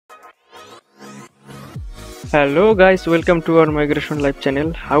Hello guys, welcome to our Migration Live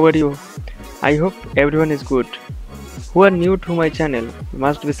channel. How are you? I hope everyone is good. Who are new to my channel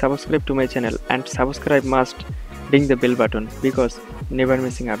must be subscribed to my channel, and subscribe must ring the bell button because never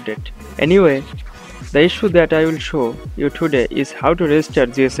missing update. Anyway, the issue that I will show you today is how to register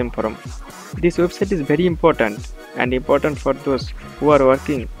GSM From. This website is very important and important for those who are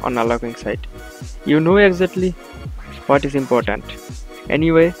working on a logging site. You know exactly what is important.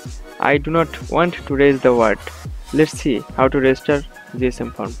 Anyway, I do not want to raise the word. Let's see how to register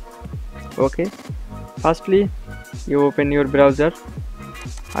GSM From. Okay, firstly you open your browser.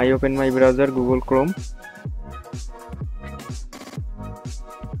 I open my browser, Google Chrome.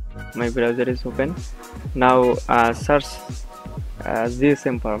 My browser is open. Now search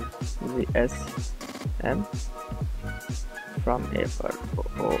GSM From. GSM From,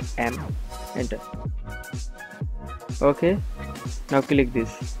 F-R-O-M, enter. Okay, now click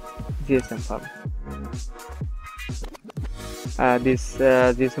this GSM From. This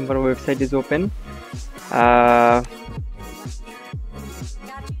GSM From website is open.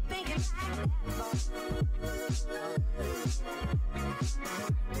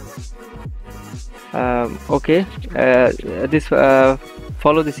 Okay, this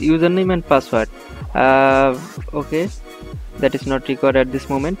follow this username and password. Okay, that is not required at this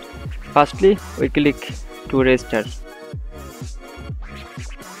moment. Firstly, we click to register.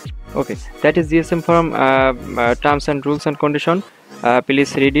 Okay, that is GSM From terms and rules and condition.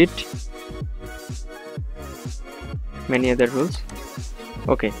 Please read it. Many other rules.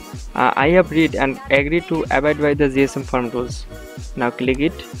 Okay, I have read and agree to abide by the GSM From rules. Now click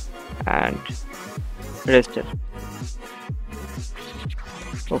it and register.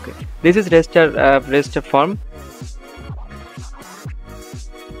 Okay, this is register form.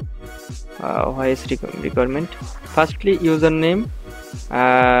 Why is requirement? Firstly, username,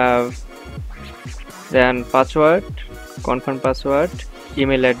 then password, confirm password,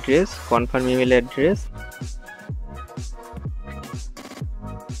 email address, confirm email address,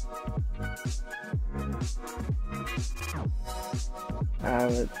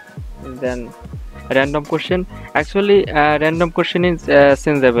 then random question. Actually random question is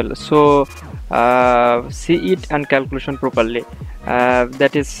sensible, so see it and calculation properly.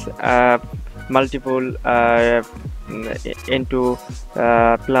 That is multiple into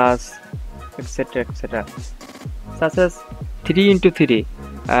plus, etc, etc, such as 3 into 3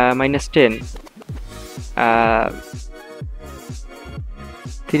 minus 10,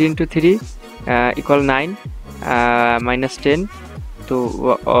 3 into 3 equal 9, minus 10,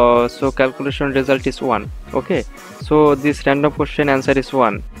 so calculation result is 1. Okay, so this random question answer is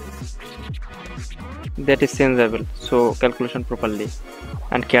 1. That is sensible, so calculation properly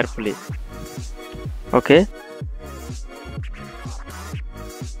and carefully. Okay,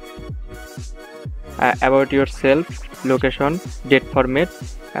 about yourself, location, date format,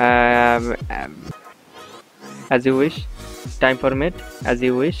 as you wish, time format as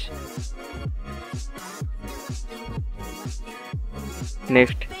you wish.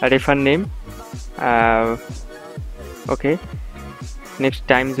 Next, refer name. Okay, next,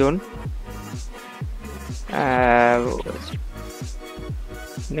 time zone.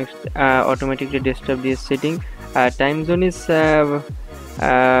 Next, automatically disturb this setting. Time zone is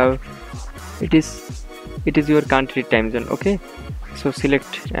it is your country time zone. Okay, so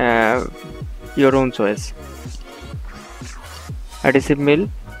select your own choice. Receive mail,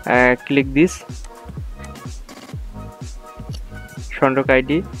 click this. Shondok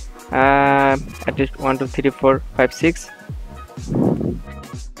ID, at least 1 2 3 4 5 6.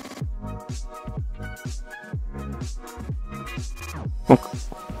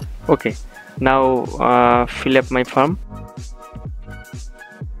 Okay, now fill up my form.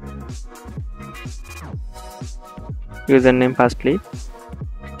 Username firstly,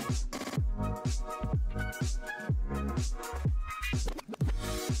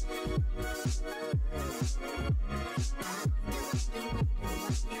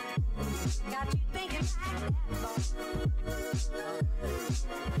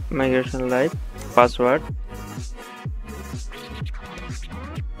 Migration Live, password,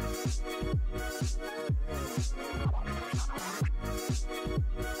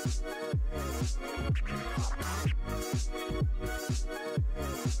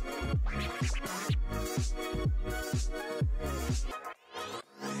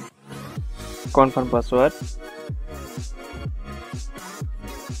 confirm password,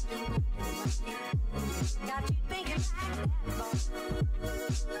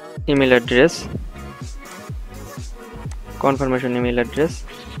 email address, confirmation email address.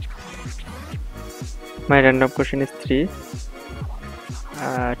 My random question is 3.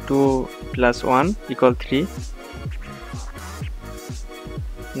 2 plus 1 equal 3.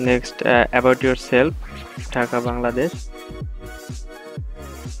 Next, about yourself, Dhaka, Bangladesh.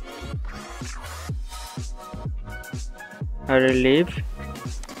 I live,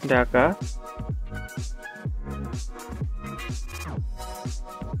 Dhaka.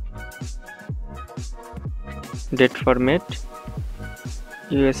 Date format,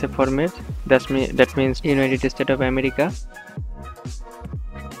 USA format. That means United States of America.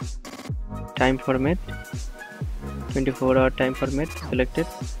 Time format, 24-hour time format selected.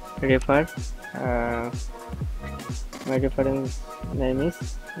 Refer, my reference name is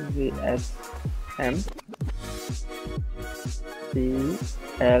GSM PLSCK.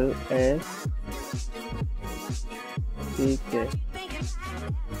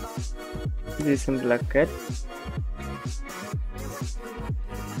 GSM Black Cat.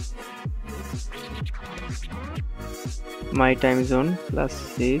 My time zone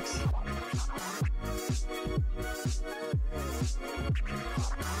 +6.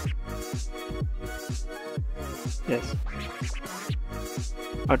 Yes.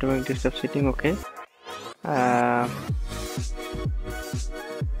 Automatic desktop setting, okay.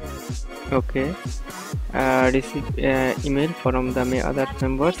 Okay. Receive email from the other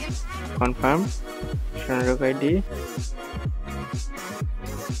members. Confirm. Shanarok ID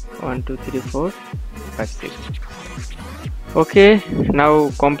 1 2 3 4 5 6. Okay,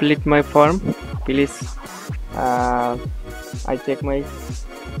 now complete my form, please. I check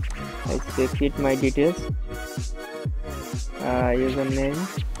it my details. Username,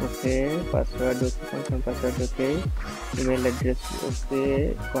 okay. Password, okay. Confirm password, okay. Email address,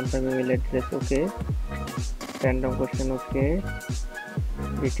 okay. Confirm email address, okay. Random question, okay.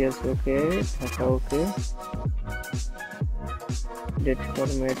 Details, okay. Dhaka, okay. Date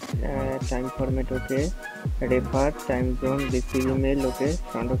format, time format, okay. Refer, time zone, receive email, okay.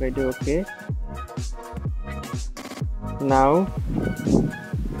 Shanarok ID, okay. Now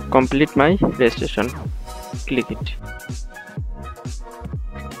complete my registration. Click it.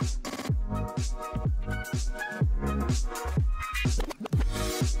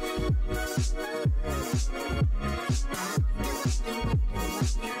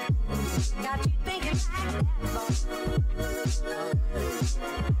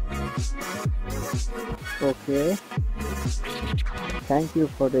 Okay. Thank you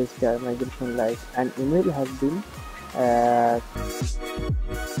for this migration live. An email has been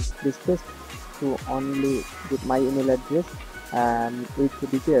discussed to only with my email address and with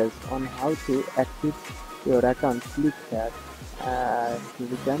details on how to activate your account. Click here.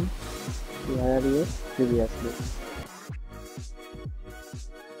 You can hear it previously.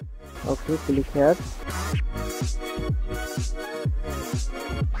 Okay, click here.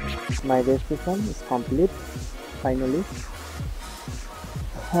 My registration is complete. Finally,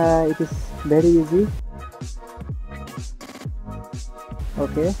 it is very easy.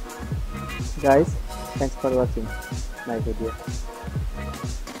 Okay, guys, thanks for watching my video.